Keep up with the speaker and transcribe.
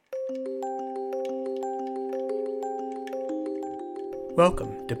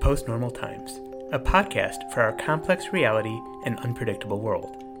Welcome to Post-Normal Times, a podcast for our complex reality and unpredictable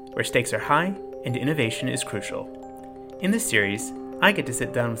world, where stakes are high and innovation is crucial. In this series, I get to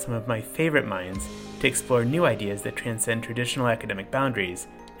sit down with some of my favorite minds to explore new ideas that transcend traditional academic boundaries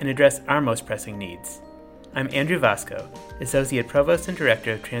and address our most pressing needs. I'm Andrew Vosko, Associate Provost and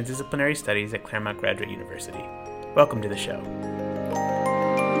Director of Transdisciplinary Studies at Claremont Graduate University. Welcome to the show.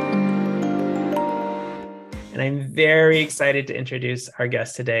 And I'm very excited to introduce our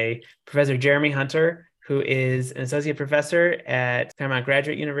guest today, Professor Jeremy Hunter, who is an associate professor at Claremont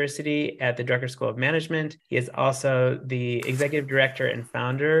Graduate University at the Drucker School of Management. He is also the executive director and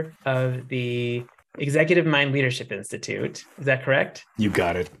founder of the Executive Mind Leadership Institute. Is that correct? You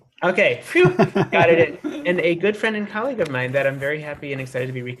got it. Okay, phew, got it in. And a good friend and colleague of mine that I'm very happy and excited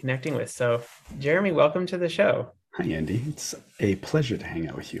to be reconnecting with. So, Jeremy, welcome to the show. Hi, Andy. It's a pleasure to hang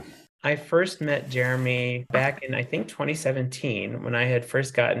out with you. I first met Jeremy back in, I think, 2017 when I had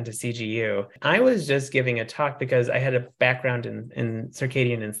first gotten to CGU. I was just giving a talk because I had a background in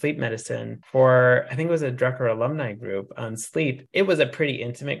circadian and sleep medicine for, I think it was a Drucker alumni group on sleep. It was a pretty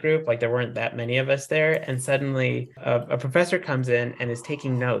intimate group, like there weren't that many of us there. And suddenly a professor comes in and is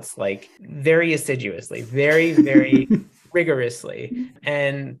taking notes like very assiduously, very rigorously,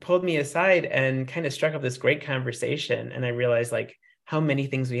 and pulled me aside and kind of struck up this great conversation. And I realized like, how many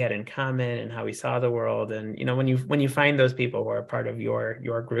things we had in common and how we saw the world. And, you know, when you find those people who are part of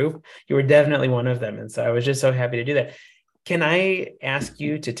your group, you were definitely one of them. And so I was just so happy to do that. Can I ask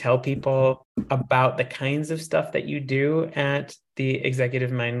you to tell people about the kinds of stuff that you do at the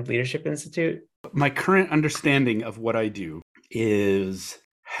Executive Mind Leadership Institute? My current understanding of what I do is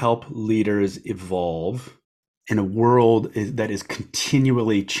help leaders evolve. In a world that is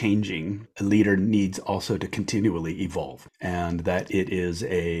continually changing, a leader needs also to continually evolve, and that it is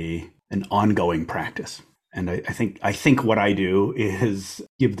an ongoing practice. And I think what I do is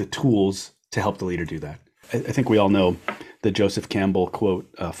give the tools to help the leader do that. I think we all know the Joseph Campbell quote,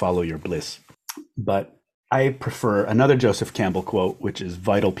 "Follow your bliss," but I prefer another Joseph Campbell quote, which is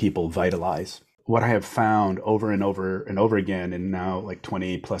 "Vital people vitalize." What I have found over and over and over again in now like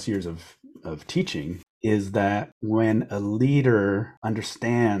 20 plus years of teaching is that when a leader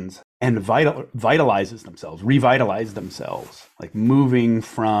understands and revitalizes themselves, like moving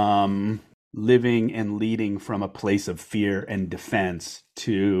from living and leading from a place of fear and defense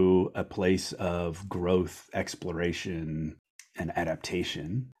to a place of growth, exploration, and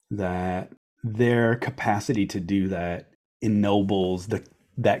adaptation, that their capacity to do that ennobles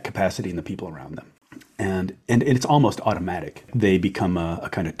that capacity in the people around them. And it's almost automatic. They become a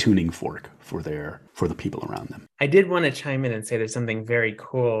kind of tuning fork for the people around them. I did want to chime in and say there's something very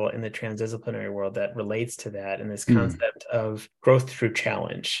cool in the transdisciplinary world that relates to that, and this concept of growth through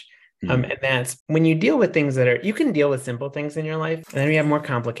challenge. And that's when you deal with things you can deal with simple things in your life, and then we have more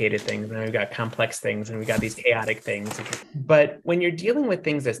complicated things, and then we've got complex things, and we've got these chaotic things. But when you're dealing with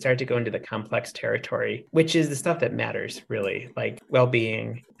things that start to go into the complex territory, which is the stuff that matters really, like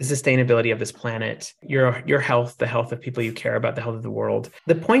well-being, the sustainability of this planet, your health, the health of people you care about, the health of the world,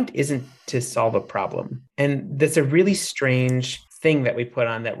 the point isn't to solve a problem. And that's a really strange thing that we put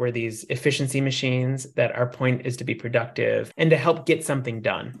on, that we're these efficiency machines, that our point is to be productive and to help get something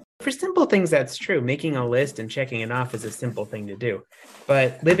done. For simple things, that's true. Making a list and checking it off is a simple thing to do.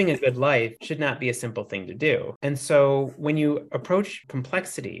 But living a good life should not be a simple thing to do. And so when you approach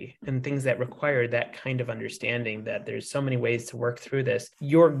complexity and things that require that kind of understanding, that there's so many ways to work through this,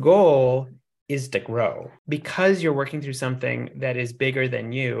 your goal is to grow because you're working through something that is bigger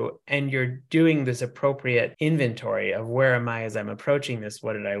than you, and you're doing this appropriate inventory of where am I as I'm approaching this?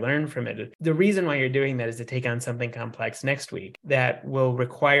 What did I learn from it? The reason why you're doing that is to take on something complex next week that will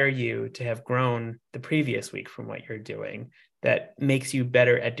require you to have grown the previous week from what you're doing. That makes you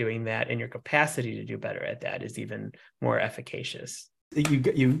better at doing that, and your capacity to do better at that is even more efficacious.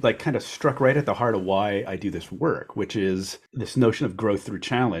 You like kind of struck right at the heart of why I do this work, which is this notion of growth through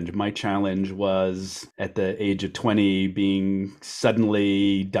challenge. My challenge was at the age of 20 being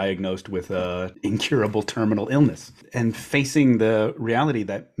suddenly diagnosed with a incurable terminal illness and facing the reality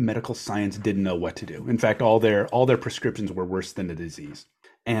that medical science didn't know what to do. In fact, all their prescriptions were worse than the disease.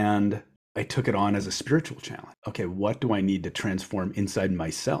 And I took it on as a spiritual challenge. Okay, what do I need to transform inside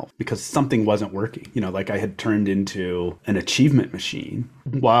myself? Because something wasn't working. You know, like I had turned into an achievement machine.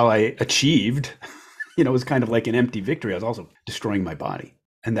 While I achieved, it was kind of like an empty victory. I was also destroying my body.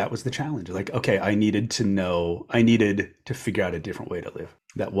 And that was the challenge. Like, okay, I needed to figure out a different way to live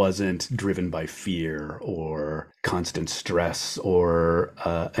that wasn't driven by fear or constant stress or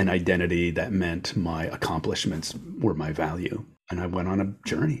an identity that meant my accomplishments were my value. And I went on a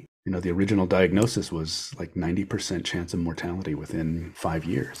journey. The original diagnosis was like 90% chance of mortality within 5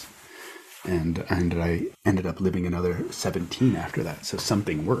 years. And I ended up living another 17 after that. So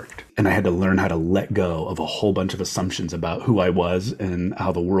something worked. And I had to learn how to let go of a whole bunch of assumptions about who I was and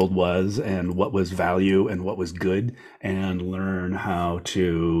how the world was and what was value and what was good, and learn how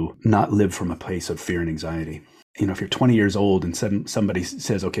to not live from a place of fear and anxiety. If you're 20 years old and somebody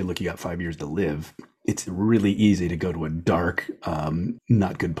says, okay, look, you got 5 years to live, it's really easy to go to a dark,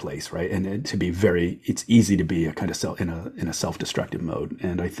 not good place, right? And it's easy to be a kind of in a self-destructive mode.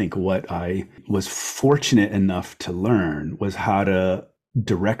 And I think what I was fortunate enough to learn was how to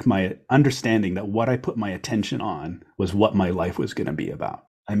direct my understanding that what I put my attention on was what my life was going to be about.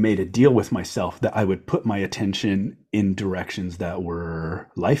 I made a deal with myself that I would put my attention in directions that were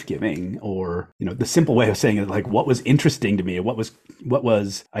life-giving, or, the simple way of saying it, like what was interesting to me, what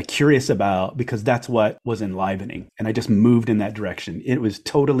was I curious about, because that's what was enlivening. And I just moved in that direction. It was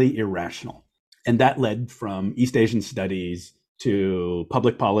totally irrational. And that led from East Asian studies to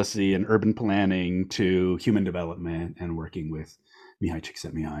public policy and urban planning to human development and working with Mihai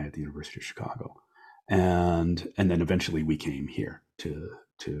Csikszentmihalyi at the University of Chicago. And then eventually we came here to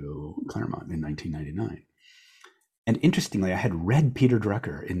Claremont in 1999. And interestingly, I had read Peter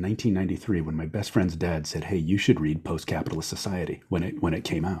Drucker in 1993 when my best friend's dad said, hey, you should read Post-Capitalist Society when it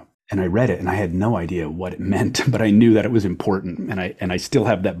came out. And I read it and I had no idea what it meant, but I knew that it was important. And I still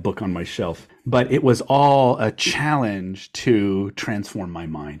have that book on my shelf. But it was all a challenge to transform my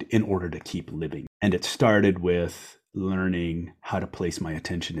mind in order to keep living. And it started with learning how to place my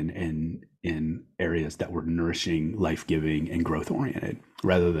attention in areas that were nourishing, life-giving, and growth-oriented,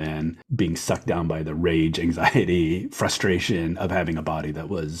 rather than being sucked down by the rage, anxiety, frustration of having a body that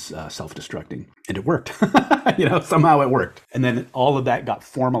was self-destructing. And it worked. Somehow it worked. And then all of that got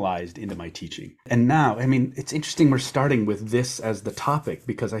formalized into my teaching. And now, it's interesting we're starting with this as the topic,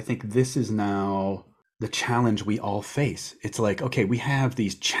 because I think this is now the challenge we all face. It's like, okay, we have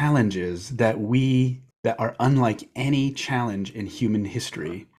these challenges that are unlike any challenge in human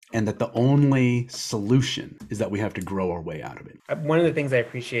history, and that the only solution is that we have to grow our way out of it. One of the things I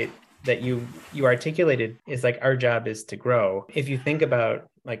appreciate that you articulated is like our job is to grow. If you think about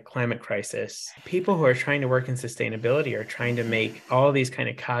like climate crisis, people who are trying to work in sustainability are trying to make all these kind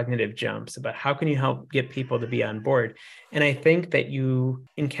of cognitive jumps about how can you help get people to be on board. And I think that you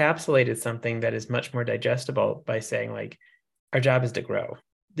encapsulated something that is much more digestible by saying like, our job is to grow.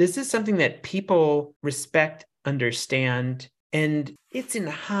 This is something that people respect, understand, and it's in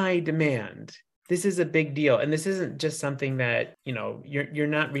high demand. This is a big deal. And this isn't just something that, you're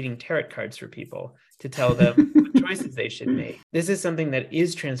not reading tarot cards for people to tell them what choices they should make. This is something that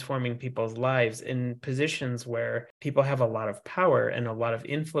is transforming people's lives in positions where people have a lot of power and a lot of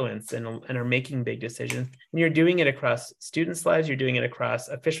influence and are making big decisions. And you're doing it across students' lives. You're doing it across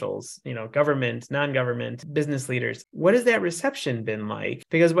officials, government, non-government, business leaders. What has that reception been like?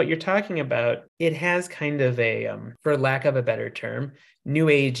 Because what you're talking about, it has kind of a, for lack of a better term, new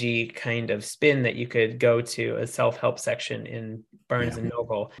agey kind of spin that you could go to a self-help section in Barnes and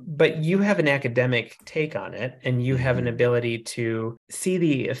Noble, but you have an academic take on it, and you have an ability to see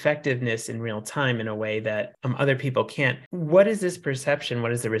the effectiveness in real time in a way that other people can't. What is this perception?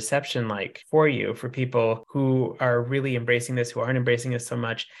 What is the reception like for you, for people who are really embracing this, who aren't embracing this so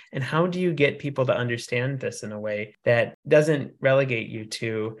much? And how do you get people to understand this in a way that doesn't relegate you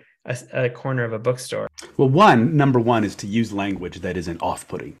to a corner of a bookstore? Well, number one is to use language that isn't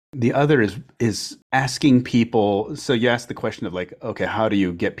off-putting. The other is asking people. So you ask the question of like, okay, how do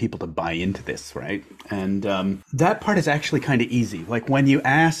you get people to buy into this, right? And that part is actually kind of easy. Like when you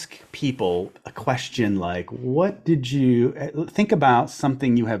ask people a question like, what did you think about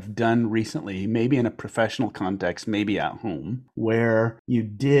something you have done recently, maybe in a professional context, maybe at home, where you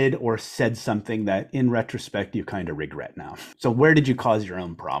did or said something that in retrospect you kind of regret now. So where did you cause your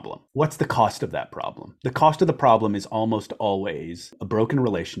own problem? What's the cost of that problem? The cost of the problem is almost always a broken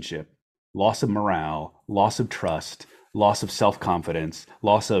relationship, loss of morale, loss of trust, loss of self-confidence,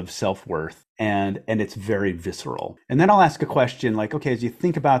 loss of self-worth, and it's very visceral. And then I'll ask a question like, okay, as you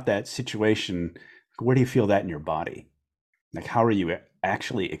think about that situation, where do you feel that in your body? Like, how are you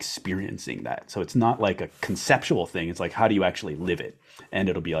actually experiencing that? So it's not like a conceptual thing. It's like, how do you actually live it? And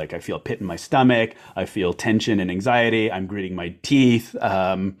it'll be like, I feel a pit in my stomach. I feel tension and anxiety. I'm gritting my teeth.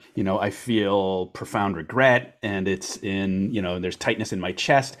 I feel profound regret, and it's in, there's tightness in my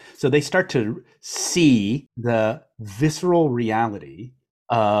chest. So they start to see the visceral reality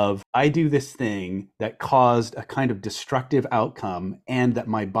of, I do this thing that caused a kind of destructive outcome, and that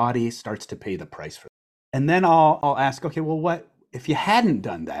my body starts to pay the price for it. And then I'll ask, okay, well, what if you hadn't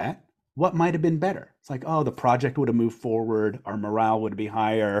done that? what might have been better. It's like, oh, the project would have moved forward, our morale would be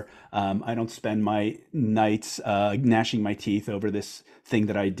higher. I don't spend my nights gnashing my teeth over this thing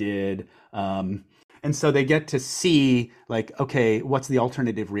that I did. And so they get to see, like, okay, what's the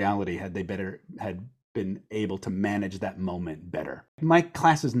alternative reality had been able to manage that moment better. My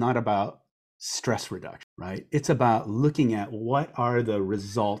class is not about stress reduction, right? It's about looking at what are the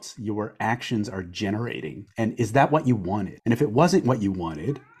results your actions are generating. And is that what you wanted? And if it wasn't what you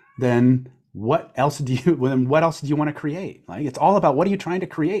wanted, then what else do you want to create? Like, it's all about what are you trying to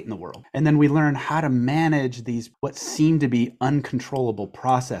create in the world? And then we learn how to manage these what seem to be uncontrollable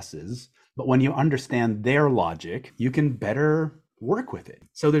processes. But when you understand their logic, you can better work with it.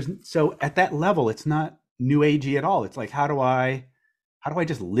 So at that level, it's not new agey at all. It's like, how do I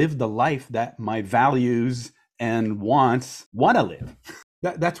just live the life that my values and wants want to live?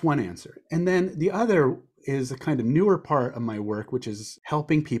 That's one answer. And then the other is a kind of newer part of my work, which is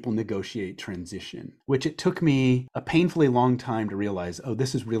helping people negotiate transition, which it took me a painfully long time to realize, oh,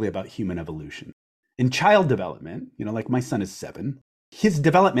 this is really about human evolution. In child development, like my son is 7, his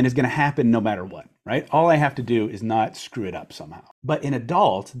development is going to happen no matter what, right? All I have to do is not screw it up somehow. But in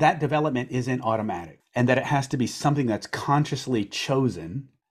adults, that development isn't automatic, and that it has to be something that's consciously chosen.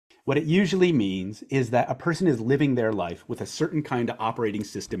 What it usually means is that a person is living their life with a certain kind of operating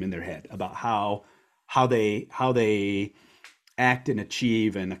system in their head about how they act and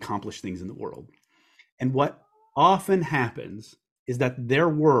achieve and accomplish things in the world. And what often happens is that their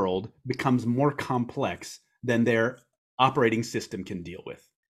world becomes more complex than their operating system can deal with.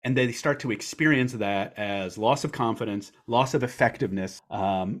 And they start to experience that as loss of confidence, loss of effectiveness,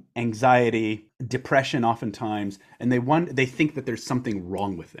 anxiety, depression oftentimes, and they think that there's something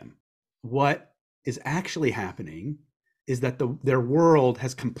wrong with them. What is actually happening is that their world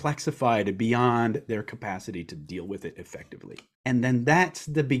has complexified beyond their capacity to deal with it effectively. And then that's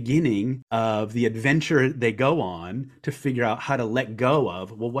the beginning of the adventure they go on to figure out how to let go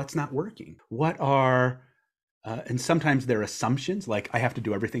of, well, what's not working? And sometimes there are assumptions like I have to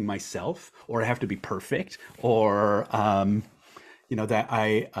do everything myself, or I have to be perfect, or that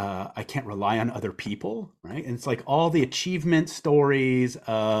I can't rely on other people, right? And it's like all the achievement stories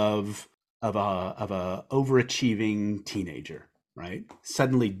of a overachieving teenager, right?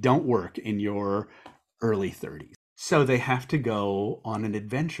 Suddenly don't work in your early 30s. So they have to go on an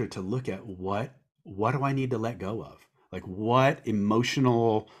adventure to look at what do I need to let go of? Like, what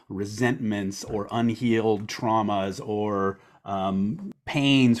emotional resentments or unhealed traumas or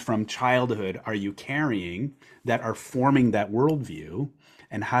pains from childhood are you carrying that are forming that worldview?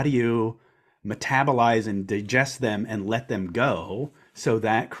 And how do you metabolize and digest them and let them go so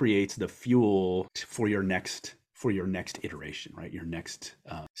that creates the fuel for your next iteration, right? Your next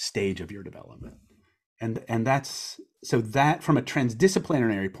stage of your development. And that's, so that from a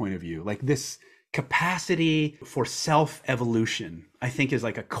transdisciplinary point of view, like this capacity for self-evolution, I think is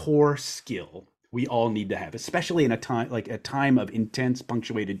like a core skill we all need to have, especially in a time of intense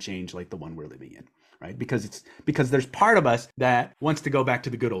punctuated change like the one we're living in, right? Because there's part of us that wants to go back to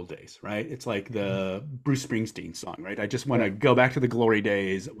the good old days, right? It's like the Bruce Springsteen song, right? I just want to go back to the glory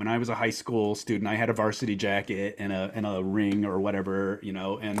days when I was a high school student. I had a varsity jacket and a ring or whatever,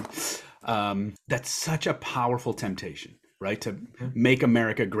 and that's such a powerful temptation, right? To make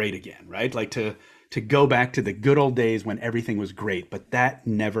America great again, right? Like to go back to the good old days when everything was great, but that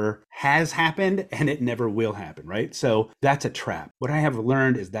never has happened and it never will happen, right? So that's a trap. What I have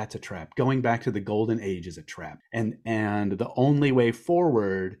learned is that's a trap. Going back to the golden age is a trap. And the only way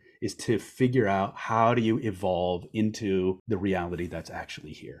forward is to figure out how do you evolve into the reality that's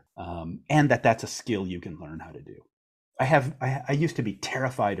actually here. And that's a skill you can learn how to do. I used to be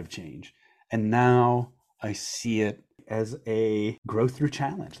terrified of change, and now I see it as a growth through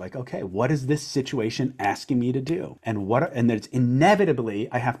challenge. Like, okay, what is this situation asking me to do? And there's inevitably,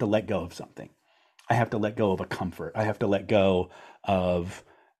 I have to let go of something. I have to let go of a comfort. I have to let go of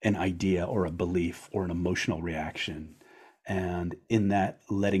an idea or a belief or an emotional reaction. And in that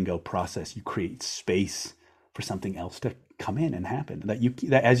letting go process, you create space for something else to come in and happen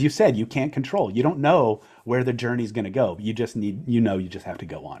that, as you said, you can't control. You don't know where the journey is going to go. You just have to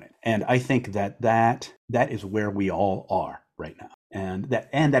go on it. And I think that is where we all are right now. And that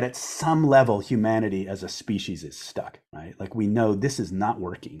at some level, humanity as a species is stuck, right? Like, we know this is not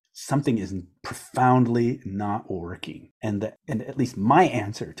working. Something is profoundly not working. And at least my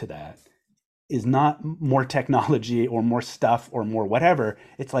answer to that is not more technology or more stuff or more whatever.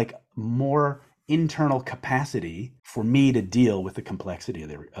 It's like more internal capacity for me to deal with the complexity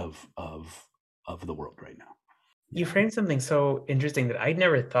of the world right now. You framed something so interesting that I'd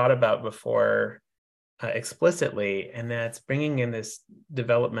never thought about before, explicitly, and that's bringing in this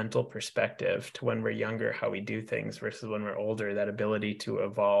developmental perspective to when we're younger, how we do things versus when we're older, that ability to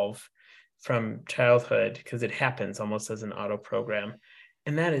evolve from childhood, because it happens almost as an auto program.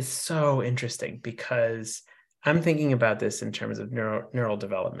 And that is so interesting because I'm thinking about this in terms of neural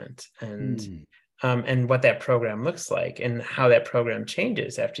development and what that program looks like and how that program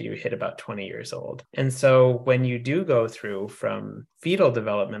changes after you hit about 20 years old. And so when you do go through from fetal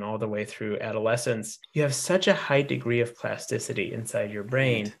development all the way through adolescence, you have such a high degree of plasticity inside your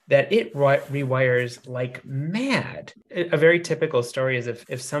brain that it rewires like mad. A very typical story is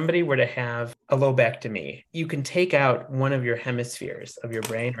if somebody were to have a lobectomy, you can take out one of your hemispheres of your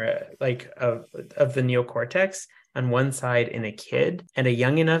brain, or like of the neocortex, on one side in a kid at a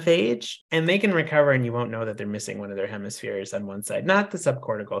young enough age, and they can recover and you won't know that they're missing one of their hemispheres on one side, not the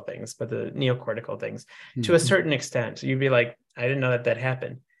subcortical things, but the neocortical things to a certain extent. So you'd be like, I didn't know that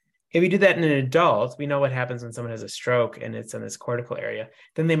happened. If you do that in an adult, we know what happens when someone has a stroke and it's in this cortical area,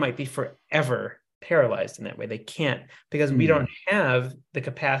 then they might be forever paralyzed in that way. They can't, because we don't have the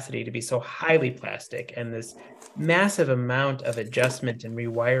capacity to be so highly plastic, and this massive amount of adjustment and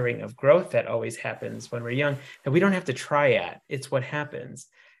rewiring of growth that always happens when we're young that we don't have to try at. It's what happens.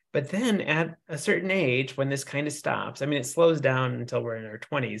 But then at a certain age, when this kind of stops, I mean, it slows down until we're in our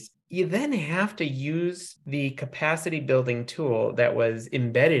 20s, you then have to use the capacity building tool that was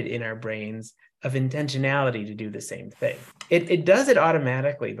embedded in our brains of intentionality to do the same thing. It does it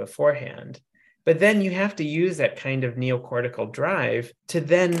automatically beforehand, but then you have to use that kind of neocortical drive to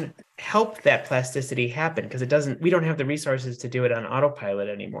then help that plasticity happen, because we don't have the resources to do it on autopilot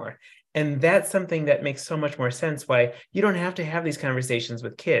anymore. And that's something that makes so much more sense why you don't have to have these conversations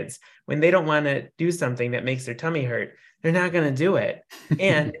with kids. When they don't want to do something that makes their tummy hurt, they're not going to do it.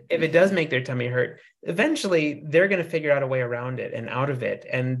 And if it does make their tummy hurt, eventually they're going to figure out a way around it and out of it.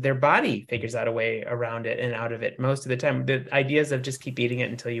 And their body figures out a way around it and out of it most of the time. The ideas of just keep eating it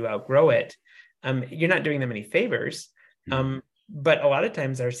until you outgrow it, you're not doing them any favors. But a lot of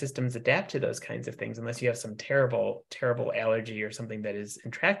times our systems adapt to those kinds of things, unless you have some terrible, terrible allergy or something that is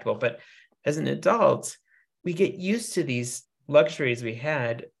intractable. But as an adult, we get used to these luxuries we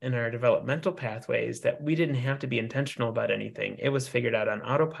had in our developmental pathways that we didn't have to be intentional about anything. It was figured out on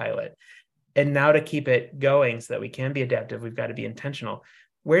autopilot. And now to keep it going so that we can be adaptive, we've got to be intentional.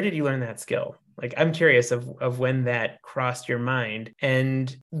 Where did you learn that skill? Like, I'm curious of when that crossed your mind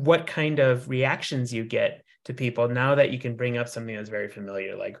and what kind of reactions you get to people now that you can bring up something that's very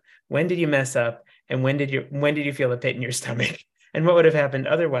familiar. Like, when did you mess up, and when did you feel a pit in your stomach, and what would have happened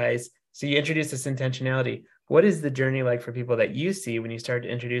otherwise? So you introduce this intentionality. What is the journey like for people that you see when you start to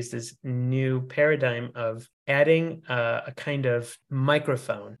introduce this new paradigm of adding a kind of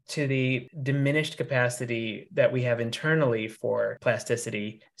microphone to the diminished capacity that we have internally for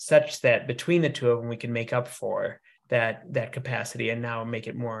plasticity, such that between the two of them, we can make up for that capacity and now make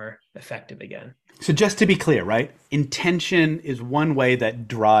it more effective again? So just to be clear, right? Intention is one way that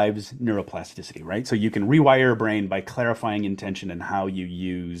drives neuroplasticity, right? So you can rewire your brain by clarifying intention and how you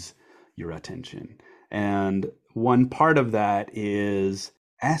use your attention. And one part of that is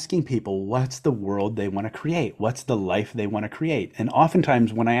asking people what's the world they want to create? What's the life they want to create? And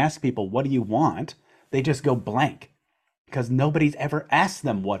oftentimes when I ask people, what do you want? They just go blank, because nobody's ever asked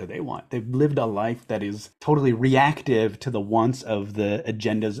them what do they want. They've lived a life that is totally reactive to the wants of the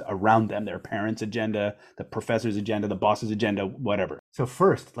agendas around them, their parents' agenda, the professor's agenda, the boss's agenda, whatever. So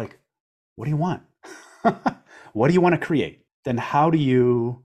first, like, what do you want? What do you want to create? Then how do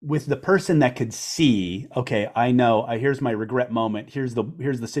you, with the person that could see, okay, I know, here's my regret moment, here's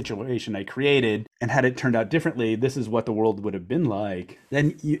the situation I created, and had it turned out differently, this is what the world would have been like.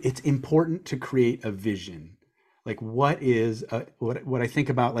 Then it's important to create a vision. Like, what is what I think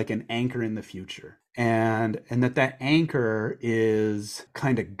about like an anchor in the future, and that anchor is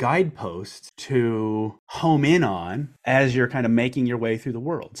kind of guideposts to home in on as you're kind of making your way through the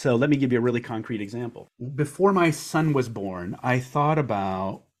world. So let me give you a really concrete example. Before my son was born, I thought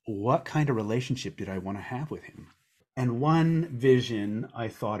about what kind of relationship did I want to have with him. And one vision I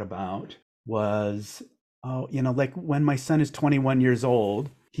thought about was, like when my son is 21 years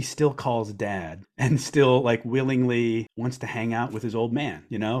old, he still calls dad and still like willingly wants to hang out with his old man,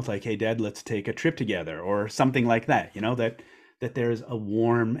 it's like, hey, dad, let's take a trip together or something like that, that there's a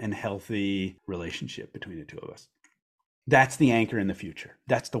warm and healthy relationship between the two of us. That's the anchor in the future.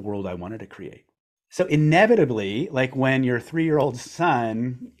 That's the world I wanted to create. So inevitably, like when your 3-year-old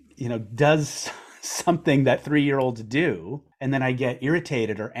son, does something that 3-year-olds do, and then I get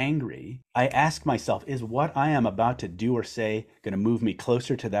irritated or angry, I ask myself, is what I am about to do or say going to move me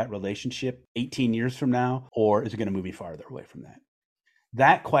closer to that relationship 18 years from now, or is it going to move me farther away from that?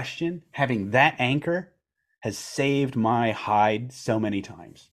 That question, having that anchor, has saved my hide so many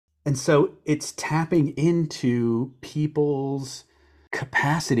times. And so it's tapping into people's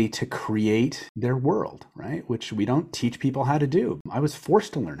capacity to create their world, right? Which we don't teach people how to do. I was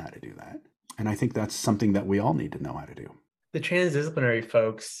forced to learn how to do that. And I think that's something that we all need to know how to do. The transdisciplinary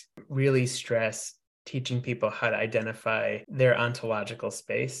folks really stress teaching people how to identify their ontological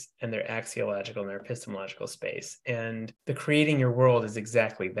space and their axiological and their epistemological space. And the creating your world is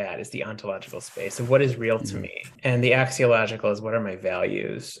exactly that, is the ontological space of what is real to me. And the axiological is what are my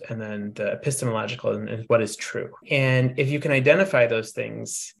values. And then the epistemological is what is true. And if you can identify those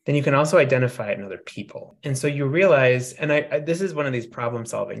things, then you can also identify it in other people. And so you realize, and this is one of these problem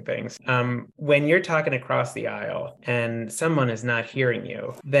solving things, when you're talking across the aisle and someone is not hearing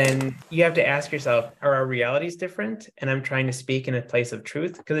you, then you have to ask yourself, are our realities different? And I'm trying to speak in a place of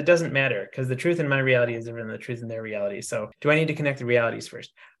truth, because it doesn't matter, because the truth in my reality is different than the truth in their reality. So do I need to connect the realities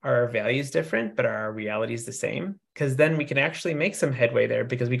first? Are our values different, but are our realities the same? Because then we can actually make some headway there,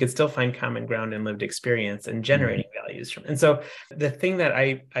 because we could still find common ground in lived experience and generating values from. And so the thing that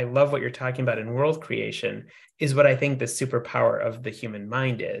I love what you're talking about in world creation is what I think the superpower of the human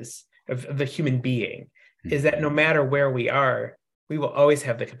mind is, of the human being, is that no matter where we are, we will always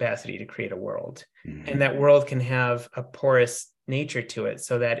have the capacity to create a world. And that world can have a porous nature to it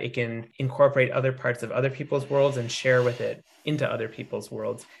so that it can incorporate other parts of other people's worlds and share with it into other people's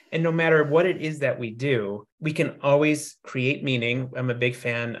worlds. And no matter what it is that we do, we can always create meaning. I'm a big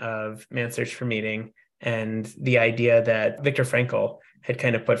fan of Man's Search for Meaning and the idea that Viktor Frankl had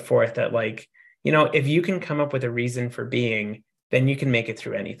kind of put forth that, like, you know, if you can come up with a reason for being, then you can make it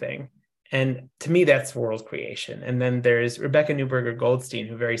through anything. And to me, that's world creation. And then there's Rebecca Neuberger Goldstein,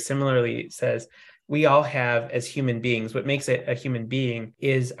 who very similarly says, we all have, as human beings, what makes it a human being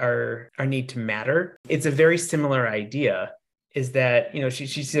is our need to matter. It's a very similar idea, is that, you know, she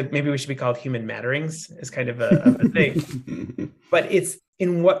said maybe we should be called human matterings, is kind of a thing. But it's,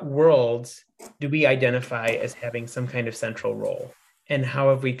 in what worlds do we identify as having some kind of central role? And how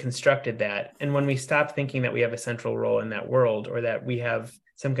have we constructed that? And when we stop thinking that we have a central role in that world, or that we have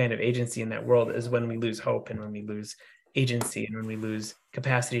some kind of agency in that world, is when we lose hope and when we lose agency and when we lose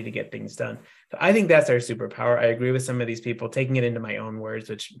capacity to get things done. So I think that's our superpower. I agree with some of these people, taking it into my own words,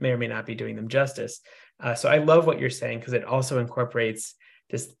 which may or may not be doing them justice. So I love what you're saying, because it also incorporates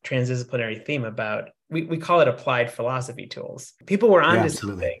this transdisciplinary theme about, we call it applied philosophy tools. People were onto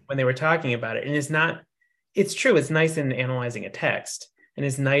something when they were talking about it. And it's true, it's nice in analyzing a text, and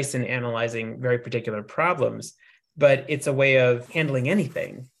it's nice in analyzing very particular problems, but it's a way of handling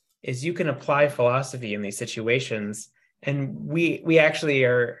anything, is you can apply philosophy in these situations. And we actually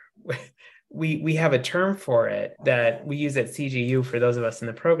are, we have a term for it that we use at CGU for those of us in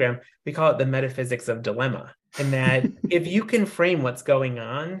the program. We call it the metaphysics of dilemma. And that if you can frame what's going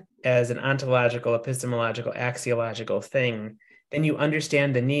on as an ontological, epistemological, axiological thing, then you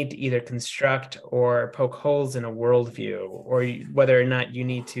understand the need to either construct or poke holes in a worldview, or whether or not you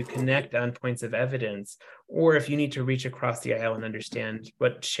need to connect on points of evidence, or if you need to reach across the aisle and understand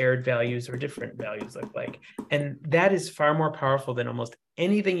what shared values or different values look like. And that is far more powerful than almost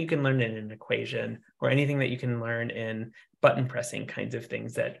anything you can learn in an equation, or anything that you can learn in button pressing kinds of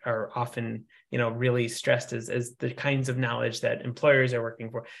things that are often, you know, really stressed as the kinds of knowledge that employers are working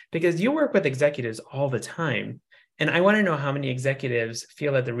for. Because you work with executives all the time. And I want to know how many executives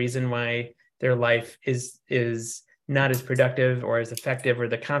feel that the reason why their life is not as productive or as effective, or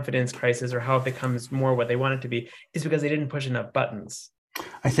the confidence crisis, or how it becomes more what they want it to be, is because they didn't push enough buttons.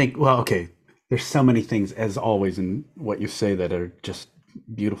 I think, well, okay, there's so many things, as always, in what you say that are just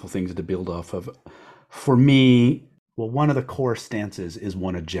beautiful things to build off of. For me, well, one of the core stances is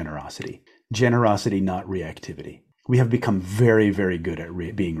one of generosity. Generosity, not reactivity. We have become very, very good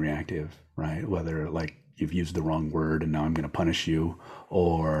at being reactive, right? Whether, like, you've used the wrong word and now I'm going to punish you,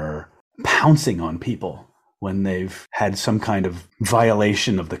 or pouncing on people when they've had some kind of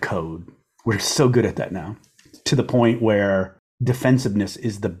violation of the code. We're so good at that now, to the point where defensiveness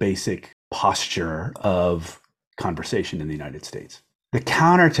is the basic posture of conversation in the United States. The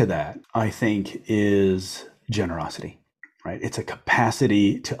counter to that, I think, is generosity, right? It's a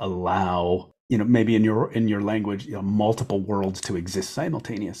capacity to allow, you know, maybe in your language, you know, multiple worlds to exist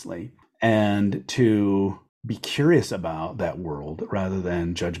simultaneously, and to be curious about that world rather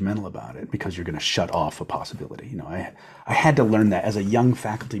than judgmental about it, because you're going to shut off a possibility. You know, I had to learn that as a young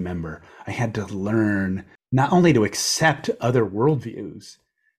faculty member. I had to learn not only to accept other worldviews,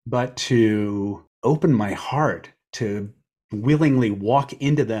 but to open my heart to willingly walk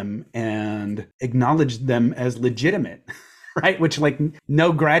into them and acknowledge them as legitimate, right? Which, like,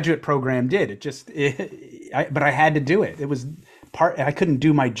 no graduate program did. But I had to do it. It was I couldn't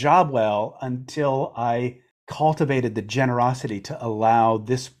do my job well until I cultivated the generosity to allow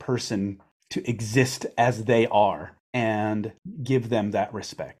this person to exist as they are and give them that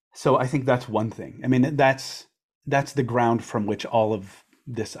respect. So I think that's one thing. I mean, that's the ground from which all of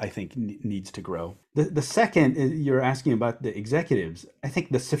this, I think, needs to grow. The second, you're asking about the executives. I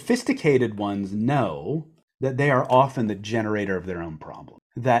think the sophisticated ones know that they are often the generator of their own problem,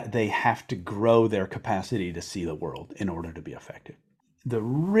 that they have to grow their capacity to see the world in order to be effective. The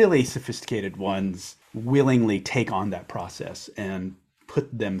really sophisticated ones willingly take on that process and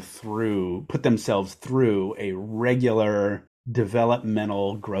put themselves through a regular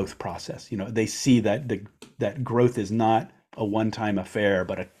developmental growth process. They see that that growth is not a one-time affair,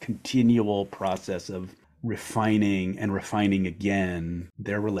 but a continual process of refining again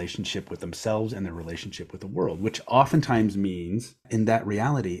their relationship with themselves and their relationship with the world, which oftentimes means in that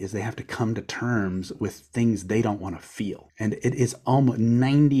reality is they have to come to terms with things they don't want to feel. And it is almost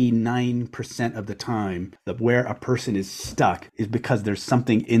 99% of the time that where a person is stuck is because there's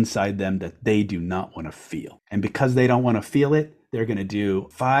something inside them that they do not want to feel. And because they don't want to feel it, they're going to do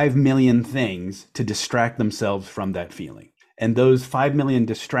 5 million things to distract themselves from that feeling. And those 5 million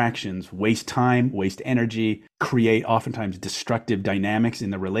distractions waste time, waste energy, create oftentimes destructive dynamics in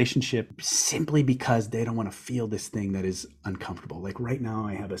the relationship simply because they don't want to feel this thing that is uncomfortable. Like right now,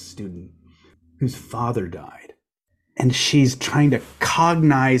 I have a student whose father died, and she's trying to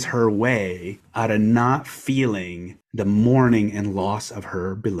cognize her way out of not feeling the mourning and loss of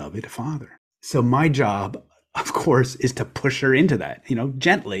her beloved father. So my job, of course, is to push her into that,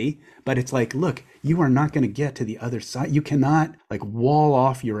 gently, but it's like, look, you are not going to get to the other side. You cannot wall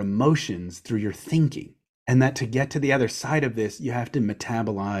off your emotions through your thinking. And that to get to the other side of this, you have to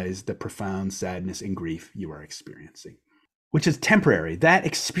metabolize the profound sadness and grief you are experiencing, which is temporary. That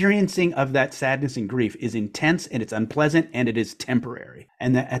experiencing of that sadness and grief is intense and it's unpleasant and it is temporary.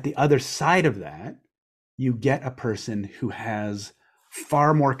 And that at the other side of that, you get a person who has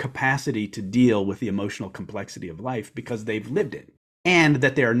far more capacity to deal with the emotional complexity of life because they've lived it, and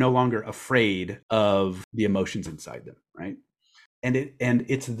that they are no longer afraid of the emotions inside them, right? And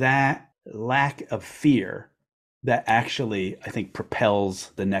it's that lack of fear that actually, I think,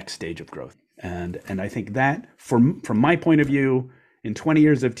 propels the next stage of growth. And I think that from my point of view, in 20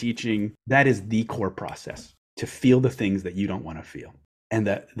 years of teaching, that is the core process, to feel the things that you don't want to feel. And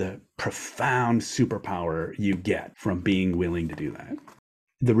the profound superpower you get from being willing to do that.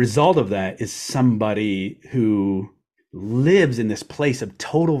 The result of that is somebody who lives in this place of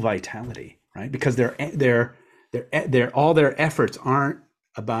total vitality, right? Because all their efforts aren't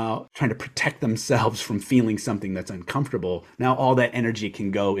about trying to protect themselves from feeling something that's uncomfortable. Now all that energy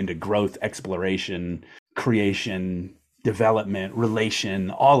can go into growth, exploration, creation, development,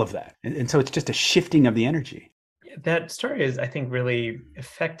 relation, all of that. And so it's just a shifting of the energy. That story is, I think, really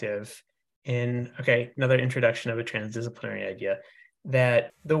effective in, another introduction of a transdisciplinary idea,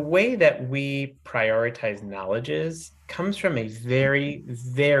 that the way that we prioritize knowledge comes from a very,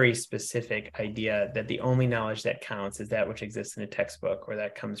 very specific idea that the only knowledge that counts is that which exists in a textbook or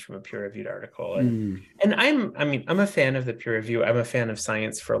that comes from a peer-reviewed article. And I'm a fan of the peer review. I'm a fan of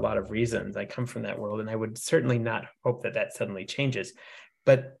science for a lot of reasons. I come from that world, and I would certainly not hope that suddenly changes.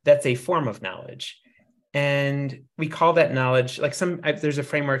 But that's a form of knowledge. And we call that knowledge, there's a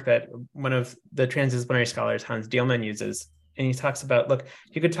framework that one of the transdisciplinary scholars, Hans Dielman, uses. And he talks about, look,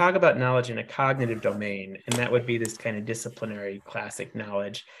 you could talk about knowledge in a cognitive domain, and that would be this kind of disciplinary classic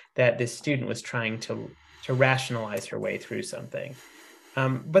knowledge that this student was trying to rationalize her way through something.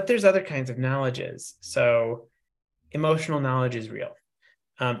 But there's other kinds of knowledges. So emotional knowledge is real.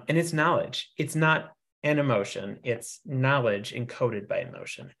 And it's knowledge. It's not an emotion. It's knowledge encoded by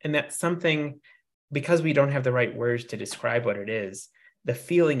emotion. And that's something, because we don't have the right words to describe what it is, the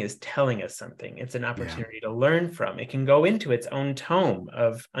feeling is telling us something. It's an opportunity to learn from. It can go into its own tome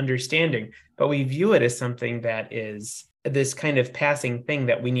of understanding, but we view it as something that is this kind of passing thing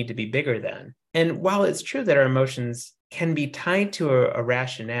that we need to be bigger than. And while it's true that our emotions can be tied to a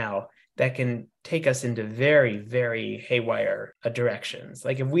rationale that can take us into very, very haywire directions.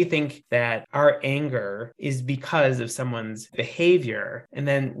 Like if we think that our anger is because of someone's behavior, and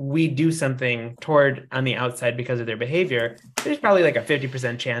then we do something toward on the outside because of their behavior, there's probably like a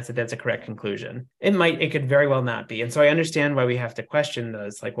 50% chance that that's a correct conclusion. It could very well not be. And so I understand why we have to question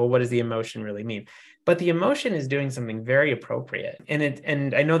those, like, well, what does the emotion really mean? But the emotion is doing something very appropriate.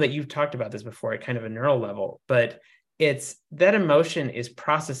 And I know that you've talked about this before at kind of a neural level, but it's that emotion is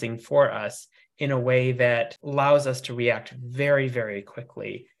processing for us in a way that allows us to react very, very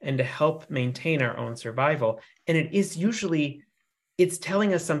quickly and to help maintain our own survival. And it is usually it's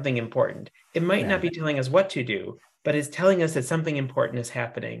telling us something important. It might not be telling us what to do, but it's telling us that something important is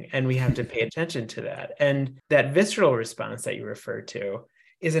happening and we have to pay attention to that. And that visceral response that you refer to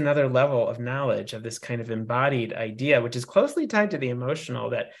is another level of knowledge of this kind of embodied idea, which is closely tied to the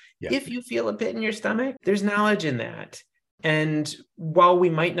emotional, that if you feel a pit in your stomach, there's knowledge in that. And while we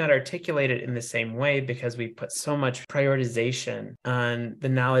might not articulate it in the same way because we put so much prioritization on the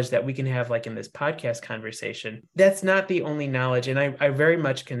knowledge that we can have, like in this podcast conversation, that's not the only knowledge. And I very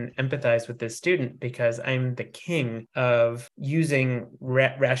much can empathize with this student because I'm the king of using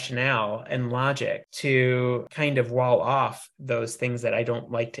rationale and logic to kind of wall off those things that I don't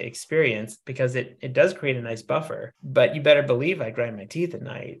like to experience, because it does create a nice buffer. But you better believe I grind my teeth at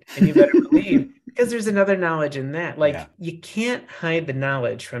night, and you better believe because there's another knowledge in that. Like you can't hide the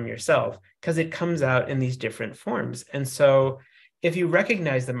knowledge from yourself because it comes out in these different forms. And so if you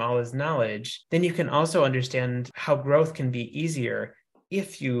recognize them all as knowledge, then you can also understand how growth can be easier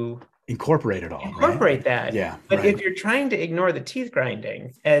if you incorporate it all. Incorporate that. Yeah. But if you're trying to ignore the teeth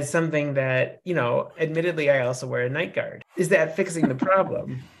grinding as something that, admittedly, I also wear a night guard, is that fixing the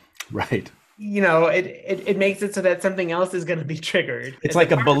problem? Right. It makes it so that something else is going to be triggered. It's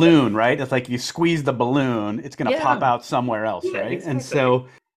like a balloon, right? It's like you squeeze the balloon, it's going to pop out somewhere else, right? Exactly. And so,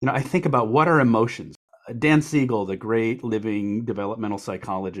 I think about what are emotions. Dan Siegel, the great living developmental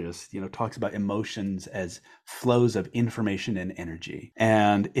psychologist, talks about emotions as flows of information and energy.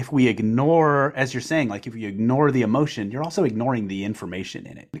 And if we ignore, as you're saying, like if you ignore the emotion, you're also ignoring the information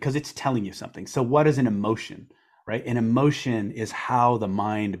in it because it's telling you something. So what is an emotion? Right? An emotion is how the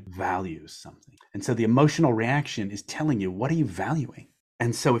mind values something. And so the emotional reaction is telling you, what are you valuing?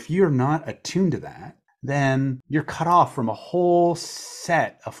 And so if you're not attuned to that, then you're cut off from a whole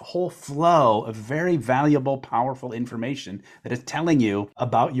flow of very valuable, powerful information that is telling you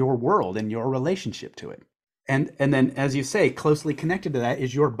about your world and your relationship to it. And then, as you say, closely connected to that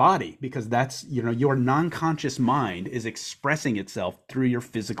is your body, because that's, your non-conscious mind is expressing itself through your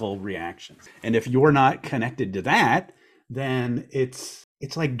physical reactions. And if you're not connected to that, then it's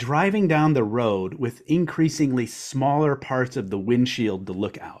like driving down the road with increasingly smaller parts of the windshield to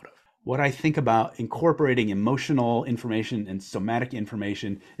look out of. What I think about incorporating emotional information and somatic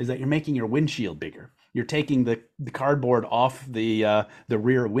information is that you're making your windshield bigger. You're taking the cardboard off the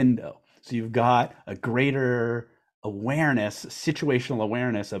rear window. So you've got a greater awareness, situational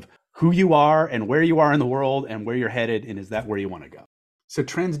awareness of who you are and where you are in the world and where you're headed, and is that where you want to go? So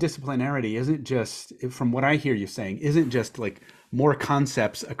transdisciplinarity isn't just, from what I hear you saying, isn't just like more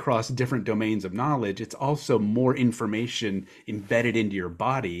concepts across different domains of knowledge. It's also more information embedded into your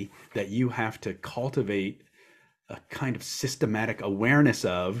body that you have to cultivate a kind of systematic awareness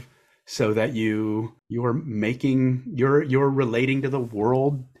of, so that you're relating to the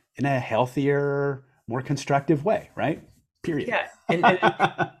world in a healthier, more constructive way, right? Period. Yeah, and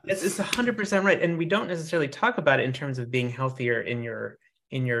it's 100% right. And we don't necessarily talk about it in terms of being healthier in your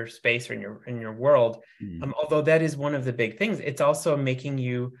space or in your world. Although that is one of the big things. It's also making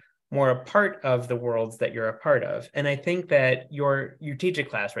you more a part of the worlds that you're a part of. And I think that you teach a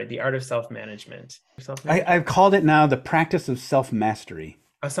class, right? The art of self-management. I've called it now the practice of self-mastery.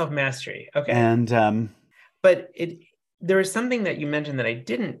 Self-mastery. Okay. And but there is something that you mentioned that I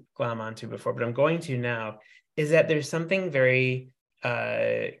didn't glom onto before, but I'm going to now, is that there's something very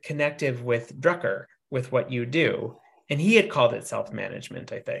connective with Drucker, with what you do. And he had called it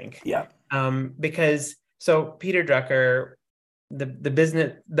self-management, I think. Yeah. Because Peter Drucker,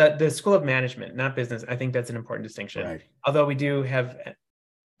 the School of Management, not business, I think that's an important distinction. Right. Although we do have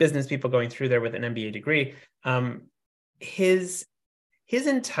business people going through there with an MBA degree, his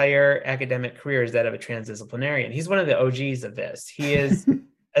entire academic career is that of a transdisciplinarian. He's one of the OGs of this. He is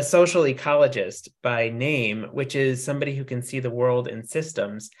a social ecologist by name, which is somebody who can see the world in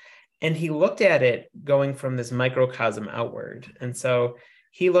systems. And he looked at it going from this microcosm outward. And so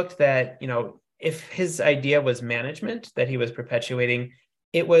he looked at, if his idea was management that he was perpetuating,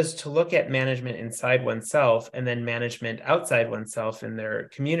 it was to look at management inside oneself, and then management outside oneself in their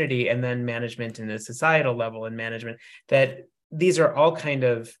community, and then management in a societal level, and management that these are all kind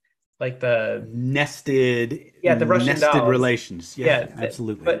of like the nested Russian dolls. Relations. Yeah,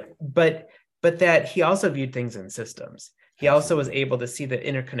 absolutely. But that he also viewed things in systems. He also was able to see the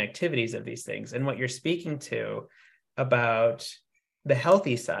interconnectivities of these things. And what you're speaking to about the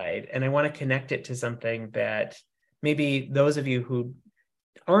healthy side, and I want to connect it to something that maybe those of you who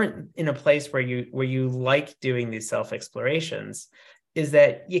aren't in a place where you like doing these self-explorations, is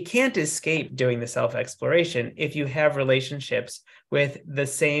that you can't escape doing the self-exploration if you have relationships with the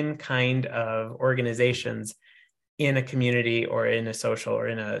same kind of organizations in a community or in a social or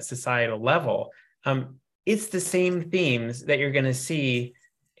in a societal level. it's the same themes that you're going to see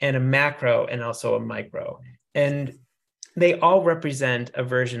in a macro and also a micro. And they all represent a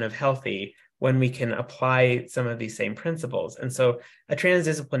version of healthy when we can apply some of these same principles. And so a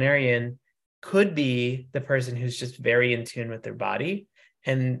transdisciplinarian could be the person who's just very in tune with their body,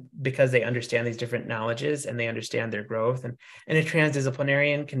 and because they understand these different knowledges and they understand their growth. And a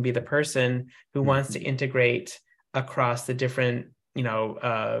transdisciplinarian can be the person who wants to integrate across the different,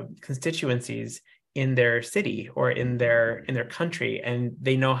 constituencies in their city or in their country, and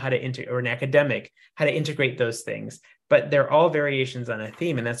they know how to integrate, or an academic, how to integrate those things. But they're all variations on a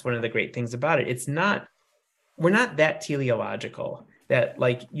theme, and that's one of the great things about it. We're not that teleological that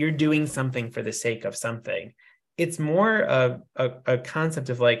like you're doing something for the sake of something. It's more of a concept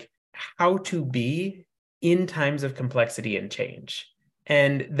of like how to be in times of complexity and change.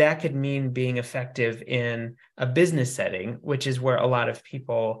 And that could mean being effective in a business setting, which is where a lot of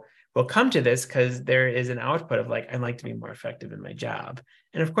people will come to this because there is an output of like, I'd like to be more effective in my job.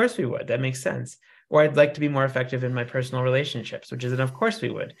 And of course we would, that makes sense. Or I'd like to be more effective in my personal relationships, which is, and of course we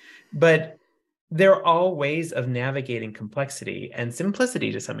would. But they're all ways of navigating complexity and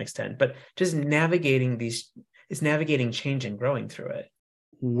simplicity to some extent, but just navigating change and growing through it.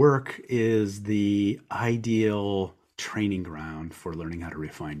 Work is the ideal training ground for learning how to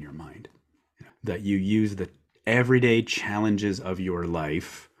refine your mind. That you use the everyday challenges of your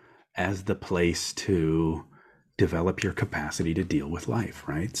life as the place to develop your capacity to deal with life,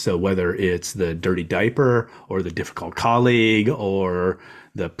 right? So whether it's the dirty diaper or the difficult colleague or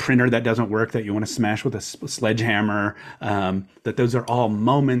the printer that doesn't work that you want to smash with a sledgehammer, that those are all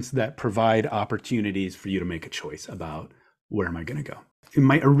moments that provide opportunities for you to make a choice about where am I going to go.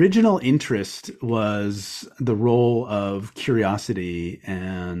 My original interest was the role of curiosity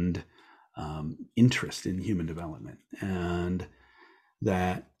and interest in human development, and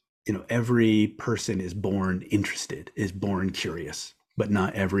that every person is born interested, is born curious, but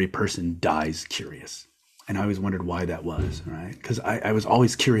not every person dies curious. And I always wondered why that was, right? Because I was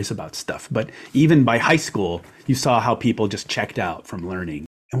always curious about stuff. But even by high school, you saw how people just checked out from learning.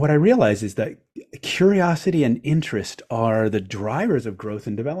 And what I realized is that curiosity and interest are the drivers of growth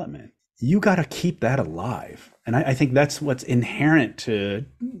and development. You got to keep that alive. And I think that's what's inherent to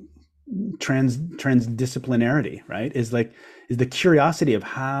transdisciplinarity, right? Is the curiosity of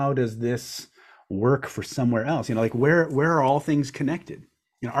how does this work for somewhere else? Like where are all things connected?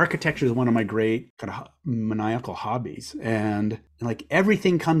 Architecture is one of my great kind of maniacal hobbies, and like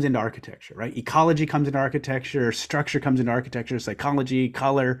everything comes into architecture, right? Ecology comes into architecture, structure comes into architecture, psychology,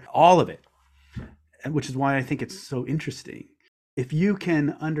 color, all of it, which is why I think it's so interesting. If you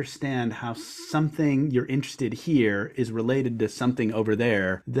can understand how something you're interested here is related to something over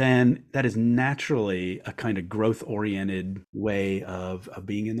there, then that is naturally a kind of growth-oriented way of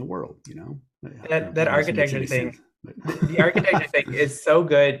being in the world, That architecture thing. The architecture thing is so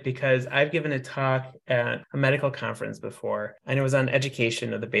good because I've given a talk at a medical conference before, and it was on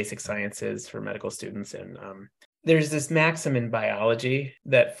education of the basic sciences for medical students. And there's this maxim in biology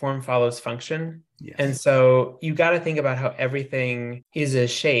that form follows function. Yes. And so you got to think about how everything is a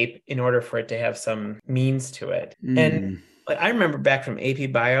shape in order for it to have some means to it. And I remember back from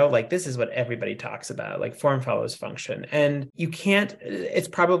AP Bio, like this is what everybody talks about, like form follows function. And you can't, it's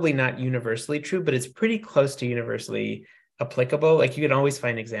probably not universally true, but it's pretty close to universally applicable. Like you can always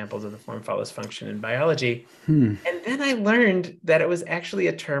find examples of the form follows function in biology. And then I learned that it was actually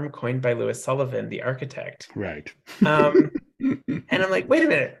a term coined by Louis Sullivan, the architect. Right. And I'm like, wait a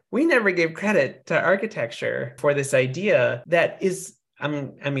minute, we never gave credit to architecture for this idea that is,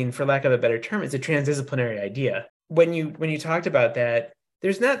 for lack of a better term, it's a transdisciplinary idea. When you talked about that,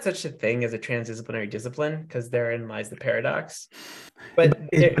 there's not such a thing as a transdisciplinary discipline because therein lies the paradox. But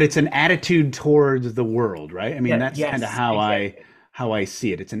it's an attitude towards the world, right? That's kind of how exactly. I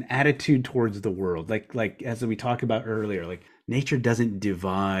see it. It's an attitude towards the world. Like as we talked about earlier, like nature doesn't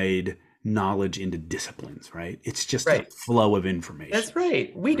divide knowledge into disciplines, right? It's just a flow of information. That's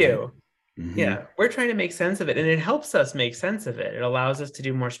right. We do. Mm-hmm. Yeah. We're trying to make sense of it, and it helps us make sense of it. It allows us to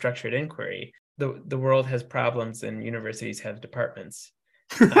do more structured inquiry. The world has problems and universities have departments.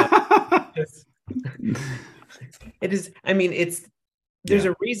 It is, there's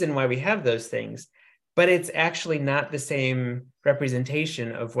a reason why we have those things, but it's actually not the same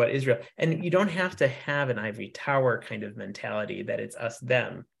representation of what is real. And you don't have to have an ivory tower kind of mentality that it's us,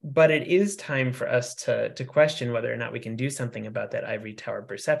 them, but it is time for us to question whether or not we can do something about that ivory tower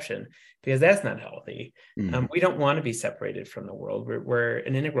perception, because that's not healthy. We don't want to be separated from the world. We're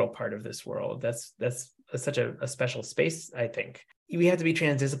an integral part of this world. That's such a special space, I think. We have to be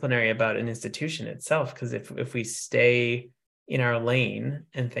transdisciplinary about an institution itself, because if we stay in our lane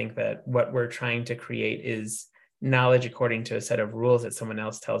and think that what we're trying to create is knowledge according to a set of rules that someone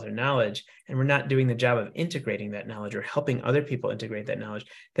else tells are knowledge, and we're not doing the job of integrating that knowledge or helping other people integrate that knowledge,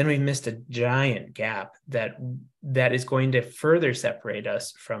 then we've missed a giant gap that is going to further separate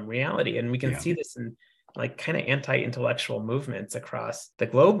us from reality. And we can see this in like kind of anti-intellectual movements across the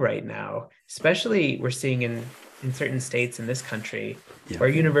globe right now, especially we're seeing in certain states in this country where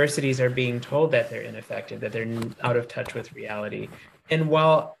universities are being told that they're ineffective, that they're out of touch with reality. And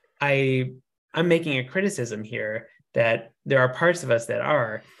while I'm making a criticism here that there are parts of us that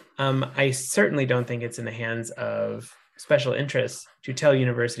are, I certainly don't think it's in the hands of special interests to tell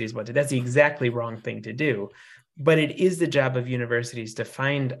universities what to do. That's the exactly wrong thing to do. But it is the job of universities to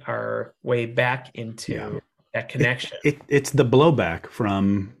find our way back into that connection. It's the blowback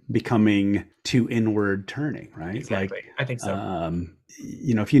from becoming too inward turning, right? Exactly. Like, I think so.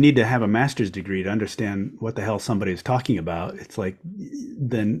 If you need to have a master's degree to understand what the hell somebody is talking about, it's like,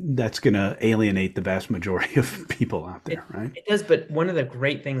 then that's going to alienate the vast majority of people out there, right? It does. But one of the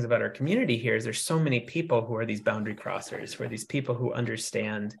great things about our community here is there's so many people who are these boundary crossers, who are these people who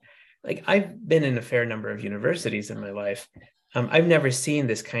understand. Like, I've been in a fair number of universities in my life. I've never seen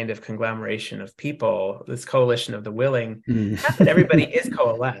this kind of conglomeration of people, this coalition of the willing. Not that everybody is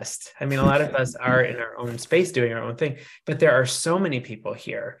coalesced. I mean, a lot of us are in our own space doing our own thing, but there are so many people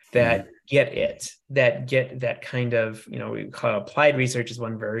here that get it, that get that kind of, we call it applied research is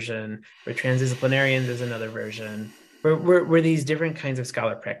one version, where transdisciplinarians is another version. We're these different kinds of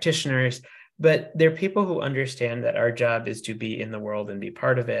scholar practitioners. But they're people who understand that our job is to be in the world and be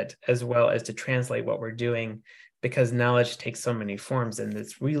part of it, as well as to translate what we're doing, because knowledge takes so many forms. And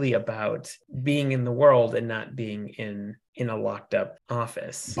it's really about being in the world and not being in a locked up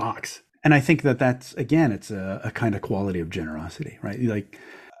office. Box. And I think that's, again, it's a kind of quality of generosity, right? Like,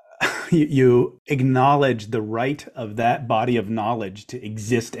 you acknowledge the right of that body of knowledge to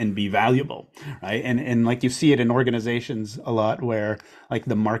exist and be valuable, right? And like you see it in organizations a lot where like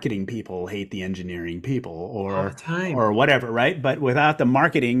the marketing people hate the engineering people or whatever, right? But without the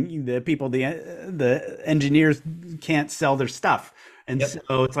marketing, the people, the engineers can't sell their stuff. And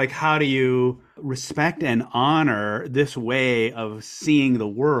so it's like, how do you respect and honor this way of seeing the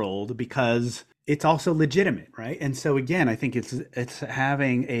world? Because it's also legitimate, right? And so again, I think it's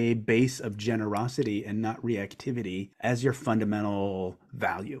having a base of generosity and not reactivity as your fundamental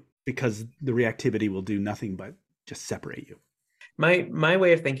value, because the reactivity will do nothing but just separate you. My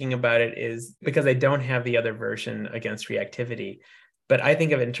way of thinking about it is, because I don't have the other version against reactivity, but I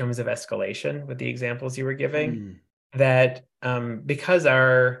think of it in terms of escalation with the examples you were giving, that because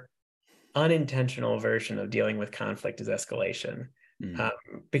our unintentional version of dealing with conflict is escalation,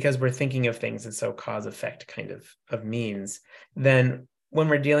 because we're thinking of things as so cause-effect kind of means, then when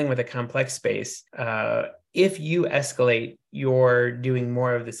we're dealing with a complex space, if you escalate, you're doing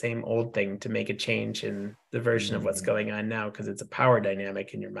more of the same old thing to make a change in the version of what's going on now, because it's a power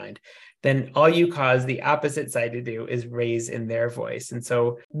dynamic in your mind. Then all you cause the opposite side to do is raise in their voice. And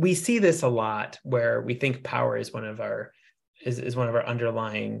so we see this a lot where we think power is one of our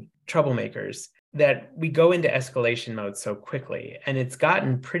underlying troublemakers, that we go into escalation mode so quickly. And it's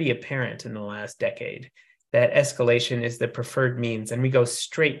gotten pretty apparent in the last decade that escalation is the preferred means, and we go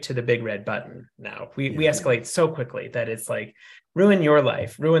straight to the big red button now. We escalate so quickly that it's like, ruin your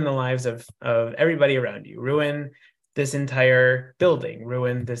life, ruin the lives of everybody around you, ruin this entire building,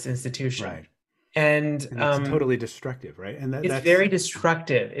 ruin this institution. Right. And it's totally destructive, right? And that's very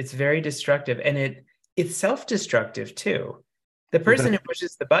destructive. It's very destructive. And it's self-destructive too. The person who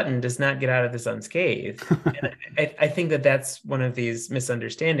pushes the button does not get out of this unscathed. And I think that's one of these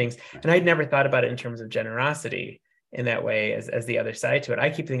misunderstandings. And I'd never thought about it in terms of generosity in that way as the other side to it. I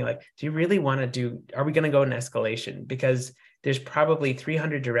keep thinking like, do you really want to are we going to go in escalation? Because there's probably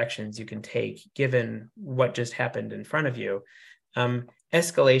 300 directions you can take given what just happened in front of you.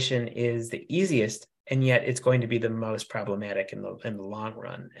 Escalation is the easiest, and yet it's going to be the most problematic in the long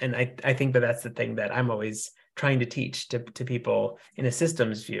run. And I think that's the thing that I'm always trying to teach to people in a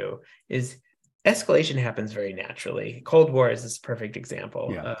systems view is escalation happens very naturally. Cold War is this perfect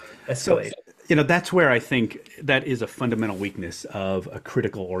example of escalation. So, that's where I think that is a fundamental weakness of a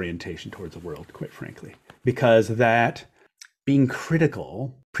critical orientation towards the world, quite frankly, because that being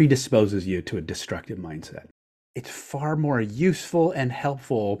critical predisposes you to a destructive mindset. It's far more useful and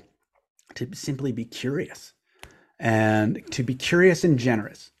helpful to simply be curious, and to be curious and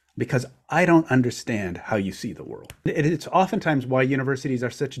generous, because I don't understand how you see the world. It's oftentimes why universities are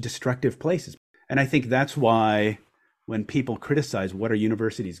such destructive places. And I think that's why when people criticize what are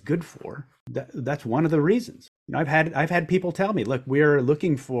universities good for, that's one of the reasons. I've had people tell me, look, we're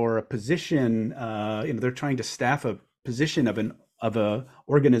looking for a position, they're trying to staff a position of a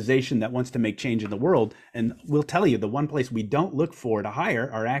organization that wants to make change in the world. And we'll tell you, the one place we don't look for to hire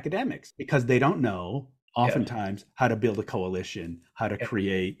are academics, because they don't know oftentimes how to build a coalition, how to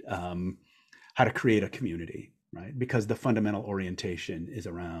create a community, right? Because the fundamental orientation is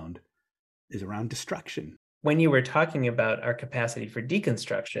around destruction. When you were talking about our capacity for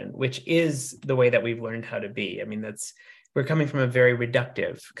deconstruction, which is the way that we've learned how to be, I mean, we're coming from a very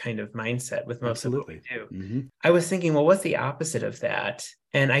reductive kind of mindset with most of what we do. Mm-hmm. I was thinking, well, what's the opposite of that?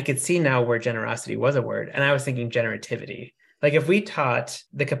 And I could see now where generosity was a word. And I was thinking generativity. Like if we taught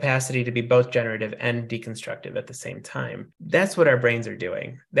the capacity to be both generative and deconstructive at the same time, that's what our brains are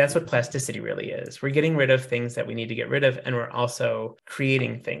doing. That's what plasticity really is. We're getting rid of things that we need to get rid of, and we're also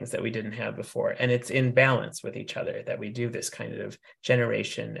creating things that we didn't have before. And it's in balance with each other that we do this kind of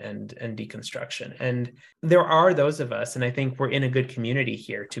generation and deconstruction. And there are those of us, and I think we're in a good community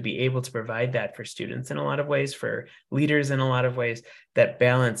here to be able to provide that for students in a lot of ways, for leaders in a lot of ways, that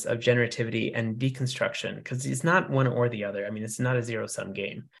balance of generativity and deconstruction, because it's not one or the other. I mean, it's not a zero-sum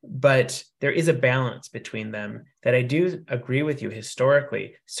game, but there is a balance between them that I do agree with you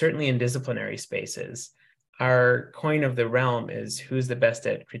historically, certainly in disciplinary spaces. Our coin of the realm is who's the best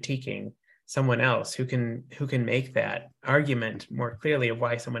at critiquing someone else, who can make that argument more clearly of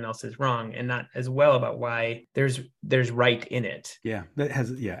why someone else is wrong, and not as well about why there's right in it. Yeah, that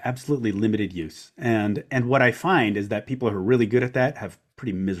has absolutely limited use. And what I find is that people who are really good at that have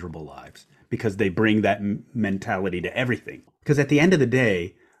pretty miserable lives, because they bring that mentality to everything. Because at the end of the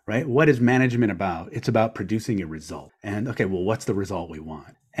day, right, what is management about? It's about producing a result. And okay, well, what's the result we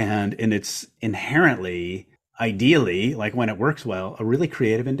want? And it's inherently, ideally, like when it works well, a really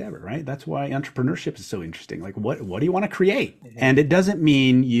creative endeavor, right? That's why entrepreneurship is so interesting. Like, what do you want to create? Mm-hmm. And it doesn't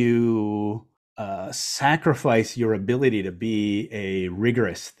mean you sacrifice your ability to be a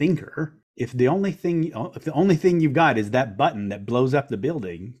rigorous thinker. If the only thing you've got is that button that blows up the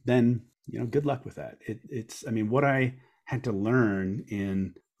building, then good luck with that. What I had to learn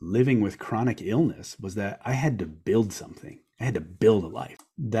in living with chronic illness was that I had to build something. I had to build a life.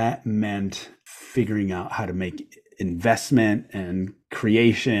 That meant figuring out how to make investment and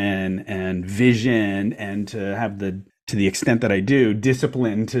creation and vision, and to have to the extent that I do,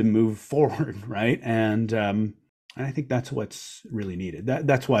 discipline to move forward, right? And I think that's what's really needed.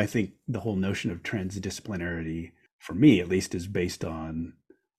 That's why I think the whole notion of transdisciplinarity, for me at least, is based on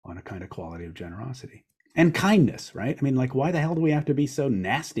a kind of quality of generosity and kindness, right? I mean, like, why the hell do we have to be so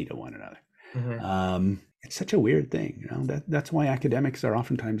nasty to one another? Mm-hmm. It's such a weird thing, that's why academics are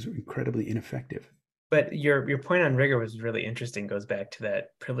oftentimes incredibly ineffective. But your point on rigor was really interesting, goes back to that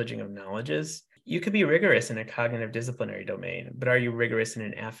privileging of knowledges. You could be rigorous in a cognitive disciplinary domain, but are you rigorous in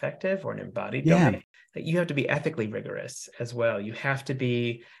an affective or an embodied domain? You have to be ethically rigorous as well. You have to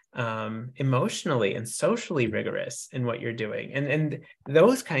be emotionally and socially rigorous in what you're doing. And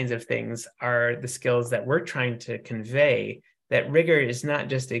those kinds of things are the skills that we're trying to convey, that rigor is not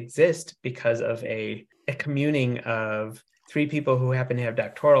just exist because of a communing of three people who happen to have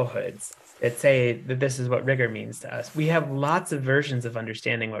doctoral hoods that say that this is what rigor means to us. We have lots of versions of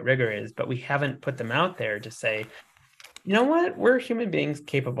understanding what rigor is, but we haven't put them out there to say, you know what, we're human beings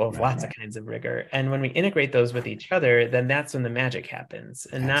capable of lots of kinds of rigor. And when we integrate those with each other, then that's when the magic happens,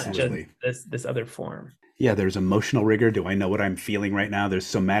 and Absolutely. Not just this other form. Yeah, there's emotional rigor. Do I know what I'm feeling right now? There's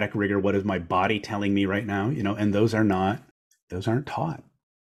somatic rigor. What is my body telling me right now? And those aren't taught.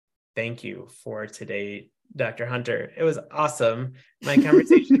 Thank you for today, Dr. Hunter. It was awesome. My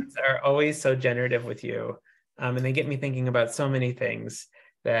conversations are always so generative with you, and they get me thinking about so many things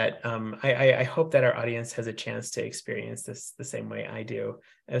that I hope that our audience has a chance to experience this the same way I do.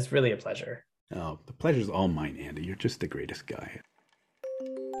 It was really a pleasure. Oh, the pleasure's all mine, Andy. You're just the greatest guy.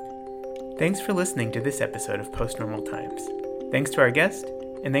 Thanks for listening to this episode of Post-Normal Times. Thanks to our guest,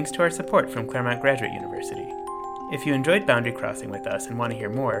 and thanks to our support from Claremont Graduate University. If you enjoyed Boundary Crossing with us and want to hear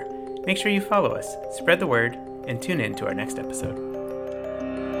more, make sure you follow us, spread the word, and tune in to our next episode.